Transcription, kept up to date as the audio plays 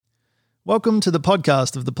Welcome to the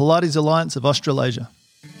podcast of the Pilates Alliance of Australasia.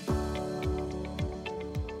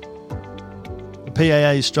 The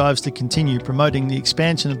PAA strives to continue promoting the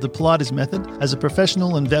expansion of the Pilates method as a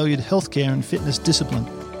professional and valued healthcare and fitness discipline.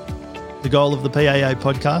 The goal of the PAA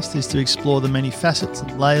podcast is to explore the many facets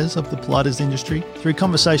and layers of the Pilates industry through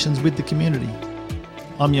conversations with the community.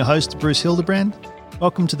 I'm your host, Bruce Hildebrand.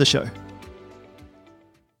 Welcome to the show.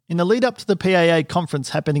 In the lead up to the PAA conference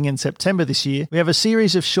happening in September this year, we have a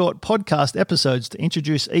series of short podcast episodes to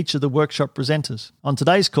introduce each of the workshop presenters. On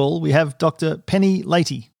today's call, we have Dr. Penny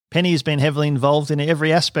Latey. Penny has been heavily involved in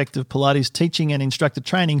every aspect of Pilates teaching and instructor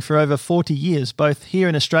training for over 40 years, both here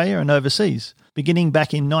in Australia and overseas, beginning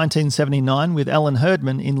back in 1979 with Alan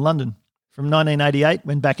Herdman in London. From 1988,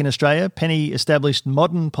 when back in Australia, Penny established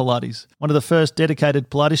Modern Pilates, one of the first dedicated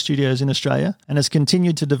Pilates studios in Australia, and has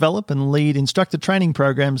continued to develop and lead instructor training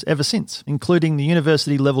programs ever since, including the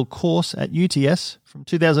university-level course at UTS from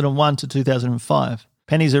 2001 to 2005.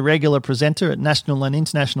 Penny's a regular presenter at national and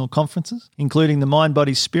international conferences, including the Mind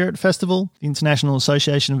Body Spirit Festival, the International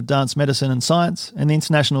Association of Dance Medicine and Science, and the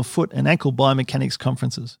International Foot and Ankle Biomechanics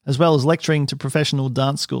conferences, as well as lecturing to professional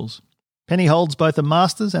dance schools. Penny holds both a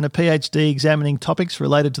master's and a PhD examining topics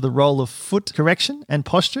related to the role of foot correction and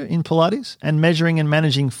posture in Pilates and measuring and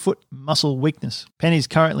managing foot muscle weakness. Penny's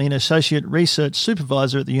currently an associate research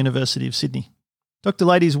supervisor at the University of Sydney. Dr.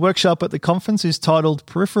 Latey's workshop at the conference is titled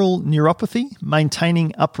Peripheral Neuropathy,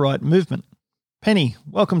 Maintaining Upright Movement. Penny,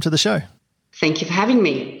 welcome to the show. Thank you for having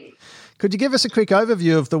me. Could you give us a quick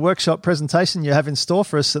overview of the workshop presentation you have in store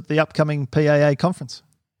for us at the upcoming PAA conference?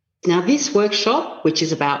 Now, this workshop, which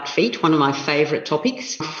is about feet, one of my favourite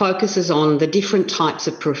topics, focuses on the different types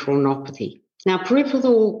of peripheral neuropathy. Now,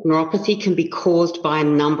 peripheral neuropathy can be caused by a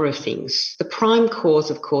number of things. The prime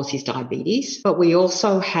cause, of course, is diabetes, but we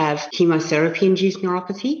also have chemotherapy-induced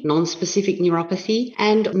neuropathy, non-specific neuropathy,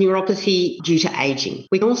 and neuropathy due to ageing.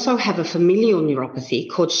 We also have a familial neuropathy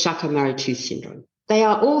called Charcot-Marie-Tooth syndrome. They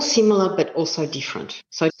are all similar but also different.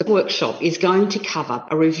 So the workshop is going to cover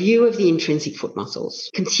a review of the intrinsic foot muscles,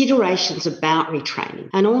 considerations about retraining,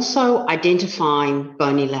 and also identifying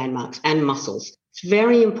bony landmarks and muscles. It's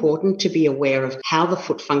very important to be aware of how the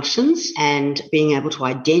foot functions and being able to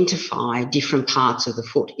identify different parts of the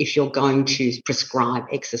foot if you're going to prescribe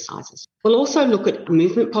exercises. We'll also look at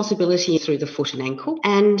movement possibility through the foot and ankle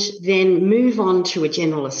and then move on to a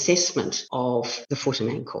general assessment of the foot and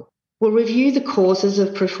ankle. We'll review the causes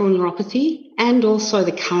of peripheral neuropathy and also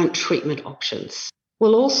the current treatment options.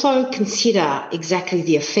 We'll also consider exactly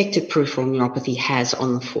the effect that peripheral neuropathy has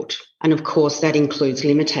on the foot. And of course, that includes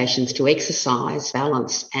limitations to exercise,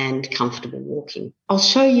 balance, and comfortable walking. I'll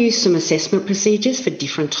show you some assessment procedures for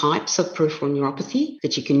different types of peripheral neuropathy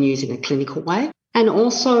that you can use in a clinical way, and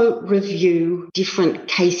also review different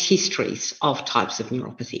case histories of types of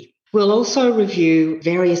neuropathy. We'll also review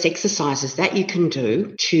various exercises that you can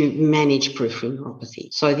do to manage peripheral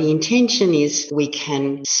neuropathy. So the intention is we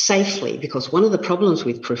can safely, because one of the problems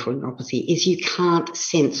with peripheral neuropathy is you can't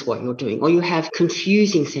sense what you're doing, or you have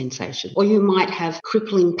confusing sensations, or you might have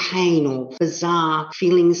crippling pain or bizarre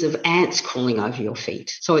feelings of ants crawling over your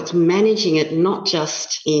feet. So it's managing it not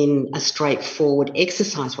just in a straightforward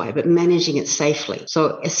exercise way, but managing it safely.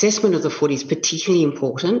 So assessment of the foot is particularly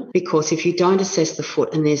important because if you don't assess the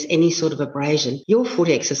foot and there's any sort of abrasion, your foot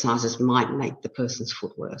exercises might make the person's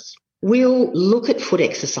foot worse. We'll look at foot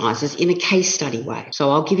exercises in a case study way.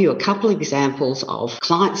 So I'll give you a couple of examples of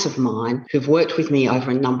clients of mine who've worked with me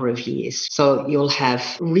over a number of years. So you'll have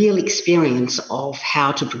real experience of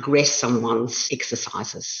how to progress someone's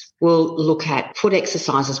exercises. We'll look at foot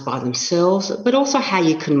exercises by themselves, but also how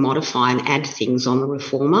you can modify and add things on the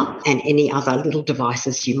reformer and any other little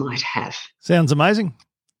devices you might have. Sounds amazing.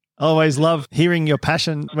 I always love hearing your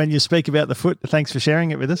passion when you speak about the foot. Thanks for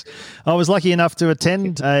sharing it with us. I was lucky enough to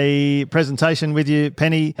attend a presentation with you,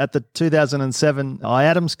 Penny, at the 2007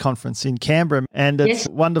 IADMS conference in Canberra, and it's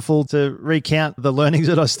wonderful to recount the learnings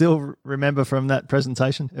that I still remember from that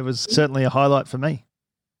presentation. It was certainly a highlight for me.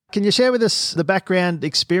 Can you share with us the background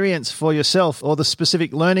experience for yourself or the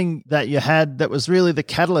specific learning that you had that was really the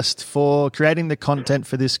catalyst for creating the content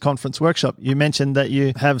for this conference workshop? You mentioned that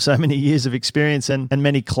you have so many years of experience and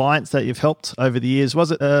many clients that you've helped over the years.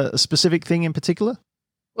 Was it a specific thing in particular?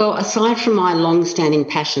 Well, aside from my long-standing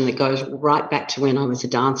passion that goes right back to when I was a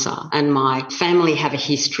dancer, and my family have a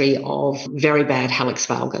history of very bad hallux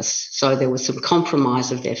valgus, so there was some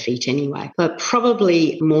compromise of their feet anyway. But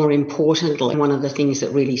probably more importantly, one of the things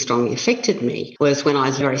that really strongly affected me was when I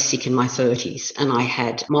was very sick in my 30s and I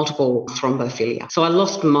had multiple thrombophilia. So I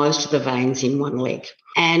lost most of the veins in one leg.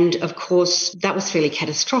 And of course, that was fairly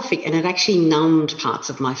catastrophic and it actually numbed parts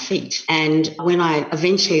of my feet. And when I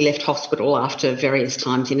eventually left hospital after various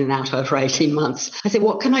times in and out over 18 months, I said,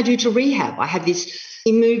 what can I do to rehab? I had this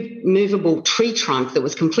immovable tree trunk that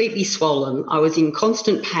was completely swollen. I was in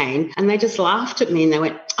constant pain and they just laughed at me and they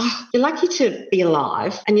went, oh, you're lucky to be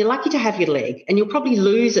alive and you're lucky to have your leg and you'll probably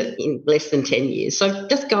lose it in less than 10 years. So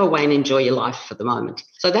just go away and enjoy your life for the moment.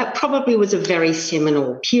 So that probably was a very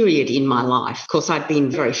seminal period in my life. Of course, I'd been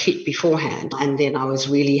very fit beforehand and then I was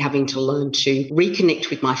really having to learn to reconnect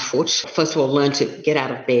with my foot. First of all, learn to get out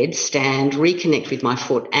of bed, stand, reconnect with my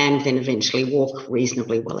foot and then eventually walk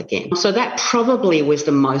reasonably well again. So that probably was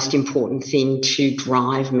the most important thing to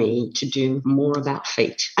drive me to do more about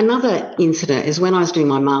feet. Another incident is when I was doing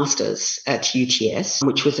my master's at UTS,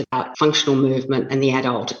 which was about functional movement and the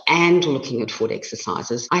adult and looking at foot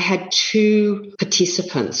exercises. I had two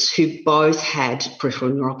participants who both had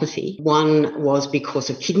peripheral neuropathy. One was because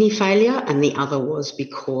of kidney failure and the other was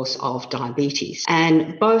because of diabetes.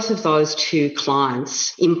 And both of those two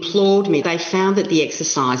clients implored me. They found that the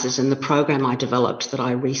exercises and the program I developed that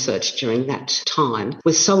I researched during that time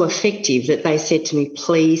was so effective that they said to me,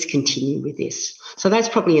 please continue with this. So that's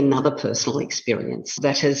probably another personal experience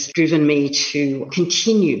that has driven me to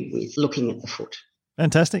continue with looking at the foot.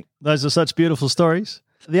 Fantastic. Those are such beautiful stories.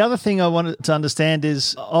 The other thing I wanted to understand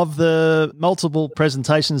is of the multiple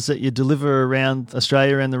presentations that you deliver around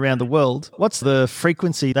Australia and around the world, what's the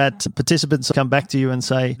frequency that participants come back to you and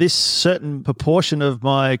say, this certain proportion of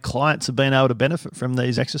my clients have been able to benefit from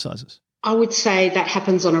these exercises? I would say that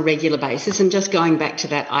happens on a regular basis. And just going back to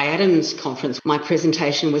that IADMS conference, my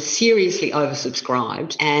presentation was seriously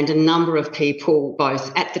oversubscribed and a number of people,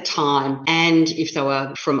 both at the time and if they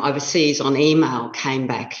were from overseas on email, came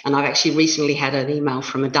back. And I've actually recently had an email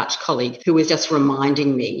from a Dutch colleague who was just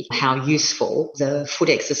reminding me how useful the foot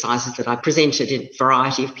exercises that I presented in a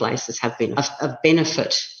variety of places have been of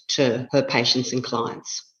benefit to her patients and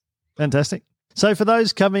clients. Fantastic. So for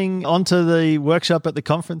those coming onto the workshop at the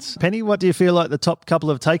conference, Penny, what do you feel like the top couple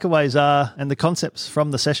of takeaways are and the concepts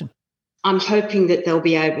from the session? I'm hoping that they'll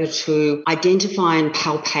be able to identify and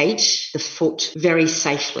palpate the foot very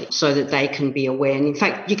safely so that they can be aware. And in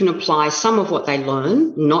fact, you can apply some of what they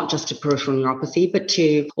learn, not just to peripheral neuropathy, but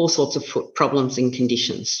to all sorts of foot problems and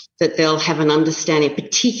conditions. That they'll have an understanding, a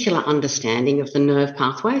particular understanding of the nerve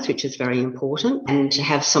pathways, which is very important, and to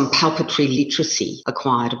have some palpatory literacy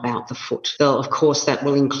acquired about the foot. Of course, that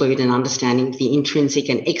will include an understanding of the intrinsic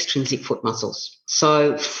and extrinsic foot muscles.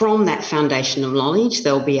 So from that foundation of knowledge,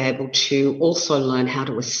 they'll be able to also learn how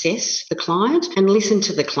to assess the client and listen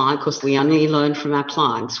to the client, because we only learn from our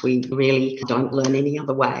clients. We really don't learn any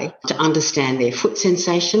other way. To understand their foot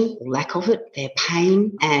sensation, or lack of it, their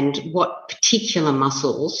pain, and what particular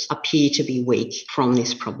muscles appear to be weak from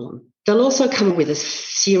this problem. They'll also come up with a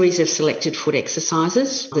series of selected foot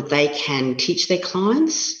exercises that they can teach their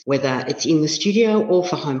clients, whether it's in the studio or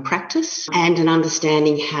for home practice, and an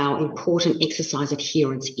understanding how important exercise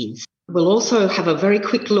adherence is. We'll also have a very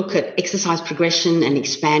quick look at exercise progression and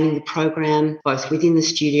expanding the program, both within the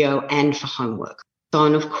studio and for homework. So,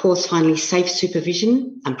 and of course, finally, safe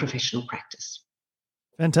supervision and professional practice.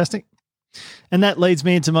 Fantastic. And that leads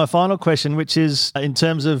me into my final question, which is in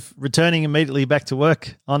terms of returning immediately back to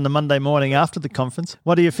work on the Monday morning after the conference,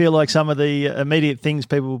 what do you feel like some of the immediate things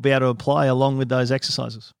people will be able to apply along with those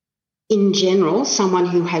exercises? In general, someone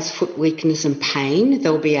who has foot weakness and pain,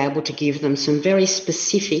 they'll be able to give them some very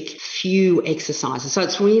specific few exercises. So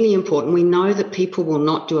it's really important. We know that people will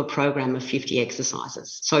not do a program of 50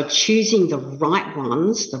 exercises. So choosing the right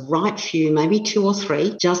ones, the right few, maybe 2 or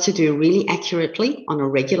 3, just to do really accurately on a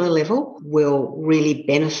regular level will really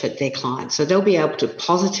benefit their client. So they'll be able to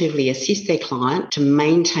positively assist their client to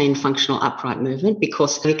maintain functional upright movement,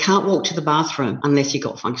 because they can't walk to the bathroom unless you've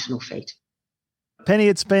got functional feet. Penny,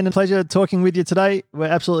 it's been a pleasure talking with you today. We're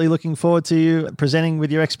absolutely looking forward to you presenting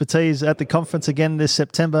with your expertise at the conference again this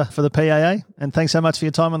September for the PAA. And thanks so much for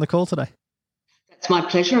your time on the call today. It's my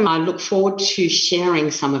pleasure, and I look forward to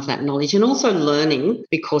sharing some of that knowledge and also learning,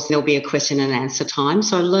 because there'll be a question and answer time.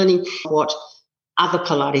 So learning what other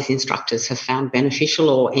Pilates instructors have found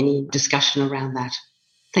beneficial or any discussion around that.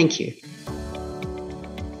 Thank you.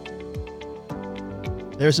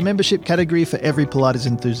 There is a membership category for every Pilates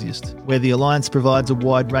enthusiast, where the Alliance provides a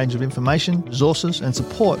wide range of information, resources and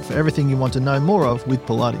support for everything you want to know more of with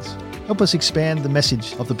Pilates. Help us expand the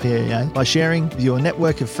message of the PAA by sharing with your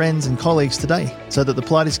network of friends and colleagues today so that the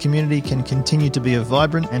Pilates community can continue to be a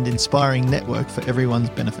vibrant and inspiring network for everyone's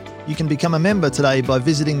benefit. You can become a member today by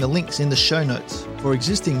visiting the links in the show notes. For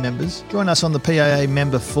existing members, join us on the PAA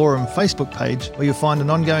Member Forum Facebook page, where you'll find an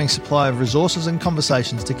ongoing supply of resources and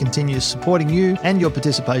conversations to continue supporting you and your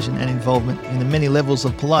participation and involvement in the many levels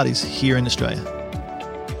of Pilates here in Australia.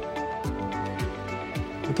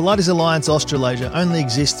 The Pilates Alliance Australasia only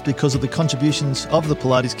exists because of the contributions of the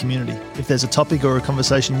Pilates community. If there's a topic or a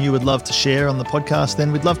conversation you would love to share on the podcast,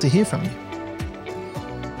 then we'd love to hear from you.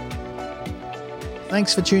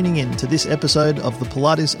 Thanks for tuning in to this episode of the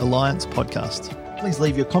Pilates Alliance podcast. Please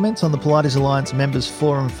leave your comments on the Pilates Alliance Members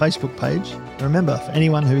Forum Facebook page. And remember, for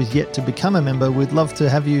anyone who is yet to become a member, we'd love to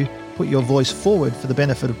have you put your voice forward for the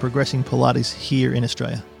benefit of progressing Pilates here in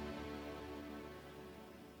Australia.